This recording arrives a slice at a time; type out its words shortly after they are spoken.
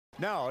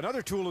Now,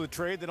 another tool of the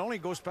trade that only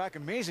goes back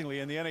amazingly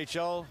in the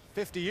NHL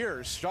 50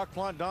 years. Jacques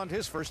Plante donned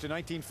his first in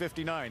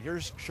 1959.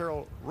 Here's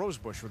Cheryl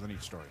Rosebush with a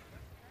neat story.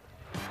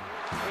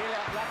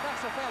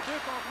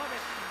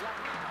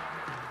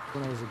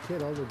 When I was a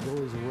kid, all the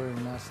goalies were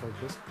wearing masks like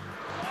this.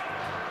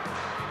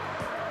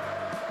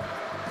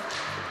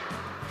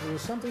 There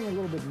was something a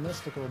little bit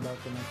mystical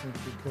about them, I think,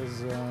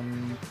 because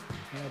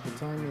at the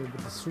time, with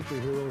the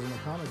superheroes in the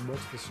comic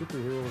books, the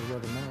superheroes wear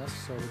the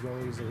mask, so the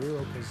goalie is the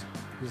hero because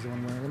he's the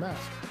one wearing the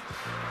mask.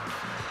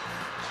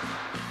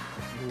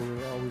 They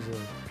were always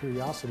a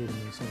curiosity to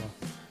me, so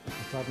I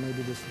thought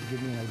maybe this would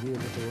give me an idea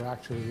of what they were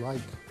actually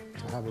like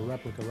to have a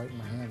replica right in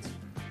my hands.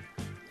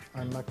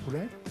 I'm Marc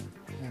Poulin,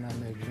 and I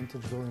make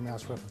vintage goalie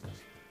mask replicas.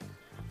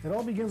 It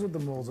all begins with the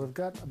molds. I've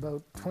got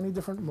about 20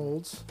 different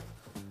molds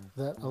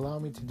that allow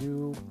me to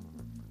do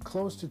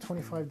close to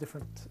 25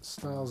 different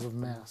styles of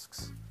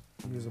masks.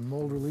 I use a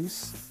mold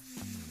release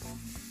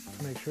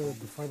to make sure that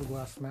the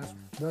fiberglass mask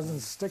doesn't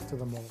stick to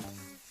the mold.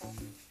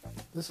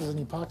 This is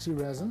an epoxy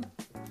resin.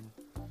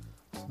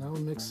 So now we're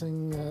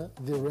mixing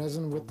the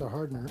resin with the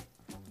hardener.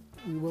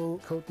 We will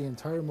coat the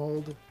entire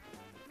mold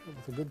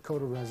with a good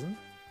coat of resin.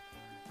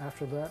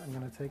 After that, I'm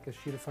going to take a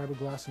sheet of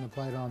fiberglass and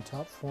apply it on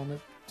top, form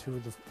it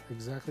to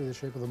exactly the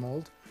shape of the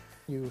mold.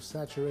 You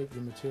saturate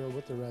your material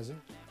with the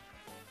resin.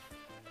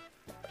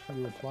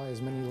 You apply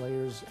as many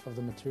layers of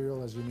the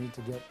material as you need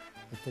to get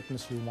the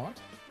thickness you want.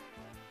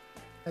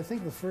 I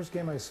think the first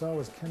game I saw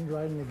was Ken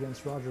Dryden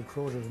against Roger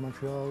Crozier's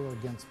Montreal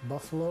against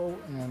Buffalo,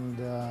 and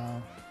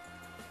I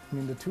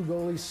mean, the two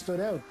goalies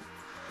stood out.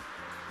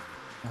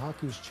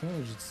 Hockey's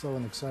changed. It's still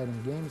an exciting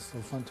game. It's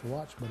still fun to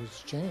watch, but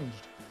it's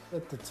changed.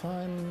 At the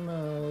time,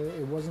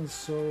 it wasn't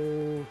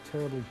so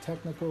terribly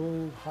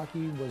technical.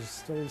 Hockey was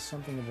still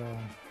something of a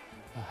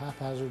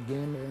haphazard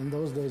game. In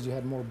those days, you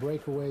had more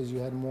breakaways, you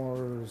had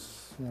more,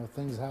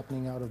 things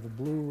happening out of the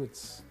blue.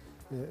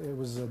 It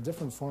was a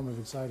different form of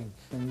exciting.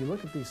 And you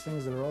look at these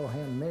things that are all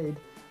handmade,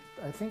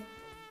 I think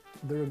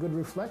they're a good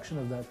reflection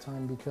of that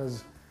time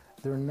because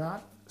they're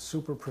not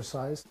super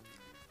precise.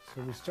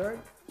 So we start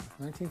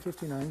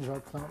 1959.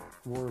 Jacques Plante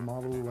wore a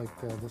model like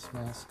this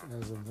mask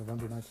as of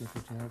November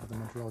 1959 for the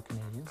Montreal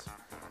Canadiens.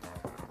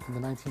 In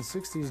the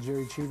 1960s,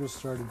 Jerry Cheevers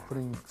started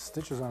putting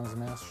stitches on his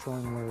mask,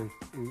 showing where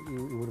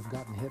he would have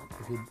gotten hit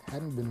if he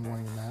hadn't been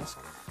wearing a mask.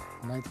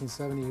 In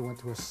 1970, he went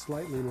to a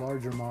slightly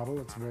larger model.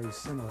 It's very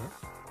similar.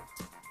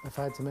 If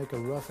I had to make a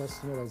rough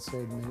estimate, I'd say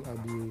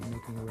I'd be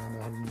making around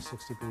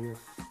 160 per year.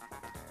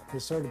 They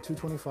start at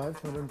 $225,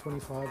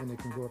 $225, and they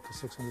can go up to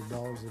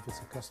 $600 if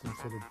it's a custom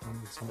fitted thing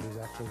that somebody's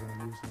actually going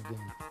to use in a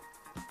game.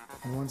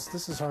 And once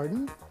this is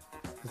hardened,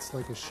 it's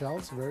like a shell.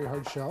 It's a very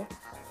hard shell.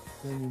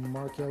 Then you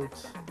mark out,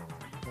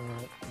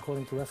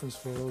 according to reference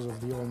photos of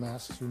the old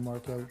masks, you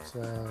mark out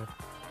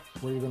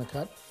where you're going to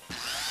cut.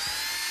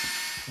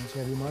 Once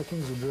you have your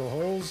markings, you drill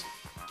holes,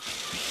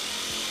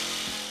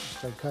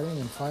 start cutting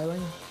and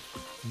filing.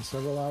 And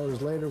several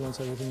hours later, once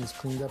everything is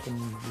cleaned up and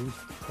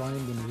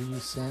re-primed and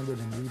re-sanded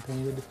and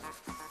repainted,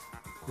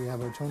 we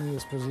have our Tony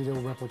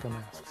Esposito replica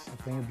masks, a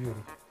thing of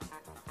beauty.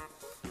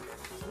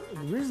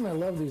 The reason I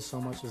love these so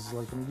much is,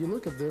 like, I mean, you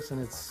look at this and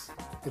it's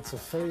a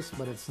face,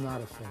 but it's not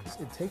a face.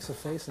 It takes a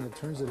face and it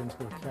turns it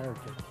into a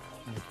character,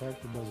 and the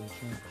character doesn't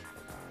change.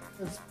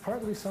 It's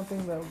partly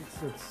something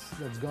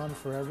that's gone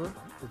forever.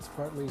 It's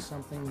partly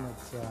something that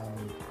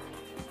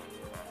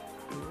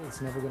it's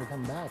never going to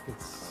come back.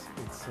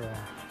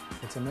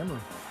 It's a memory.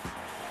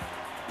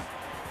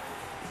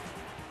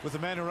 With the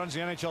man who runs the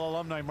NHL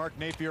alumni, Mark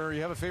Napier,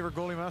 you have a favorite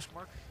goalie mask,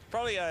 Mark?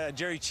 Probably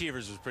Jerry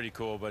Cheevers was pretty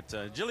cool, but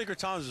Jilly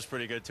Gerton's was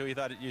pretty good too. He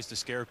thought it used to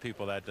scare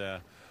people,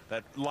 that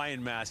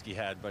lion mask he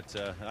had, but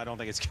I don't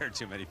think it scared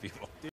too many people.